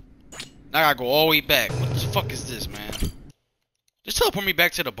son. Now I gotta go all the way back. What the fuck is this, man? Just teleport me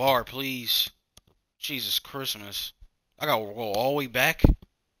back to the bar, please. Jesus Christmas. I gotta go all the way back?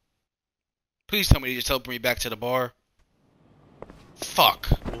 Please tell me to just teleport me back to the bar. Fuck.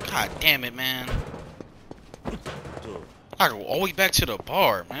 God damn it, man. I gotta go all the way back to the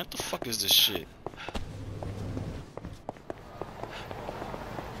bar, man. What the fuck is this shit?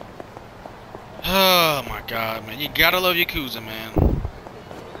 Oh my god, man. You gotta love Yakuza, man.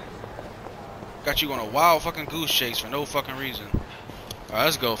 Got you on a wild fucking goose chase for no fucking reason. Alright,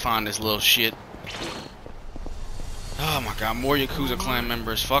 let's go find this little shit. Oh my god, more Yakuza clan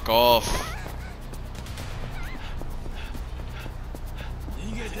members. Fuck off.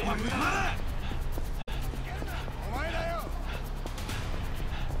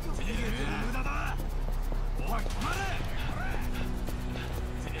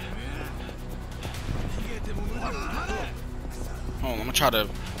 Hold on, I'm gonna try to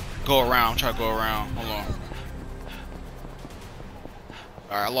go around. Hold on.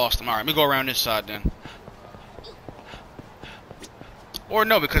 Alright, I lost him. Alright, let me go around this side then. Or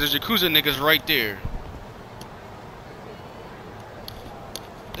no, because there's Yakuza niggas right there.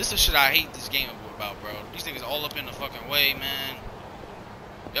 This is the shit I hate this game about, bro. These niggas all up in the fucking way, man.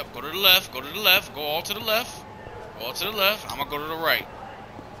 Yep, go to the left, go all to the left. Go all to the left, I'm gonna go to the right.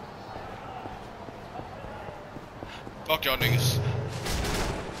 Fuck y'all niggas.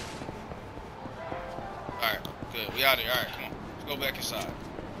 Alright, good. We out here. Alright, come on. Let's go back inside.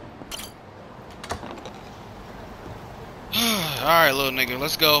 Alright, little nigga,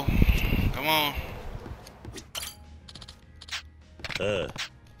 let's go. Come on.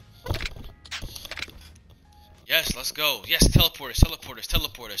 Yes, let's go. Yes, teleport us. Please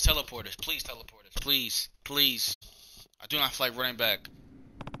teleport us. Please, please. I do not feel like running back.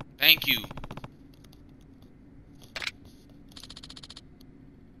 Thank you.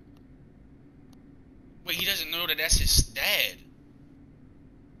 Wait, he doesn't know that that's his dad.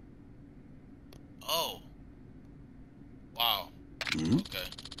 Oh. Wow. Okay.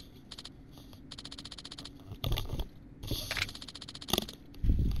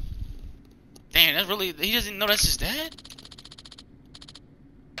 Damn, that's really... He doesn't know that's his dad?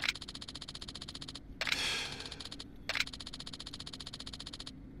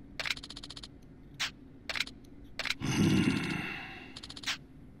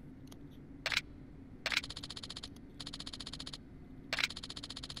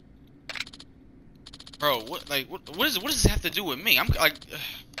 Bro, what does this have to do with me? I'm like,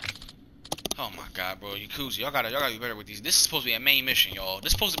 Oh my god, bro, Yakuza, y'all gotta be better with these. This is supposed to be a main mission, y'all. This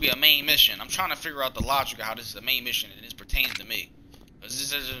is supposed to be a main mission. I'm trying to figure out the logic of how this is a main mission and this pertains to me. Cause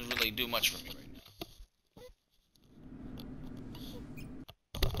this doesn't really do much for me right now.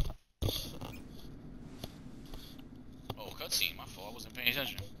 Oh, cutscene, my fault. I wasn't paying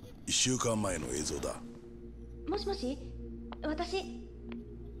attention. 1週間前の映像だ。もしもし、私、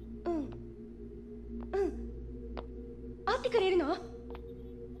会ってくれるの？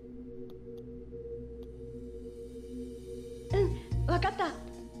わかった。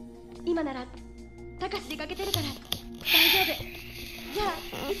今なら、たかし出かけてるから大丈夫。じゃ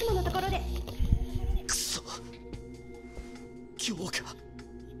あ、いつものところで。くそ。今日か。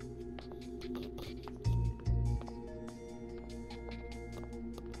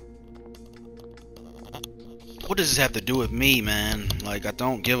What does this have to do with me, man? Like, I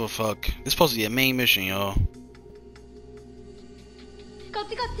don't give a fuck. This is supposed to be a main mission, y'all. こっ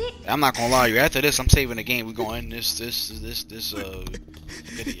ちこっち。 I'm not gonna lie to you. After this, I'm saving the game. We're going this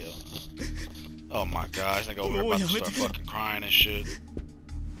video. Oh my gosh, I over here about to start fucking crying and shit.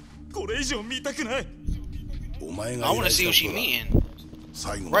 I want to see who she meeting.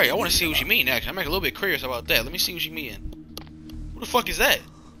 Right, I want to see who she meeting next. I'm like a little bit curious about that. Let me see who she meeting. Who the fuck is that?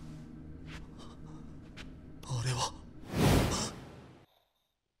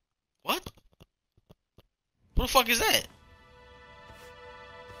 What? Who the fuck is that?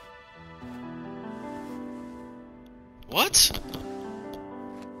 What?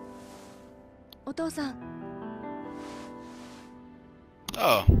 お父さん。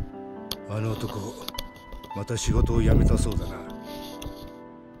Oh. あの男、また仕事を辞めたそうだな。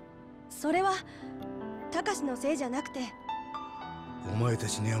それは、たかしのせいじゃなくて。お前た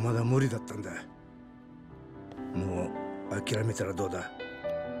ちにはまだ無理だったんだ。もう諦めたらどうだ。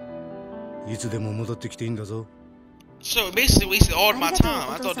いつでも戻ってきていいんだぞ。So it basically wasted all of my time.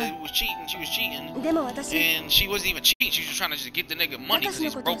 I thought that it was cheating. She was cheating. でも私。 And she wasn't even cheating. She was trying to just get the nigga money because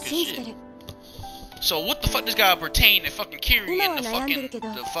he's broke as shit. So what the fuck this guy pertain to fucking Kiri and the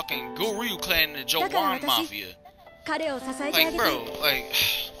fucking Guru clan and the Joe Wan Mafia? Like bro, like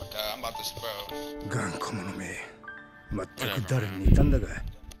oh my god, I'm about to bro. 頑固者め、全く誰に似たんだが。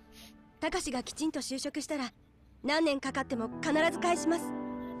たかしがきちんと就職したら何年かかっても必ず返します。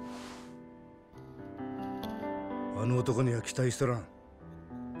あの男には期待しとらん。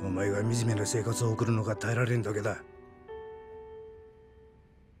お前が惨めな生活を送るのが耐えられんだけだ。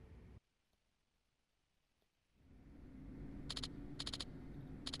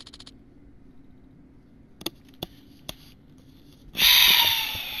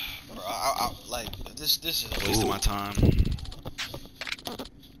Like this is a waste of my time.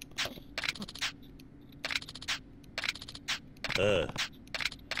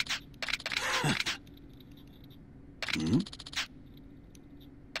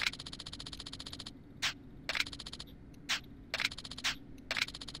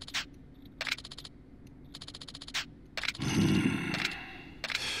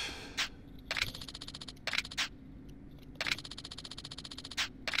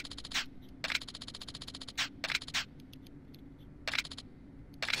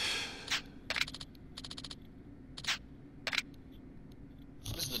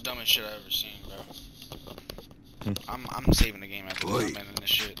 Dumbest shit I ever seen, bro. I'm saving the game after this. I'm ending this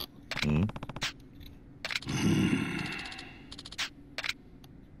shit.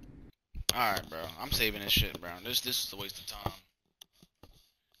 Alright, bro. I'm saving this shit, bro. This is a waste of time.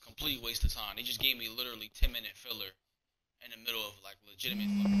 Complete waste of time. They just gave me literally 10-minute filler in the middle of like legitimate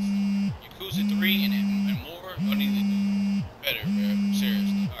fucking Yakuza 3 and more. I need to do better, bro.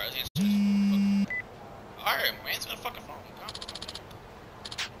 Seriously. Alright, let's answer this. Alright, man. Answer the fucking phone.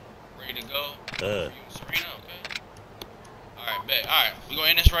 Ready to go? Serena, okay. Alright, bet. Alright, we're gonna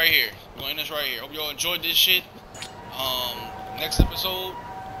end this right here. Hope y'all enjoyed this shit. Next episode,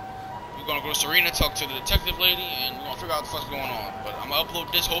 we're gonna go to Serena, talk to the detective lady, and we're gonna figure out what the fuck's going on. But I'm gonna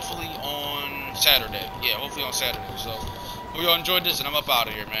upload this hopefully on Saturday. Yeah, hopefully on Saturday. So, hope y'all enjoyed this, and I'm up out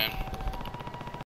of here, man.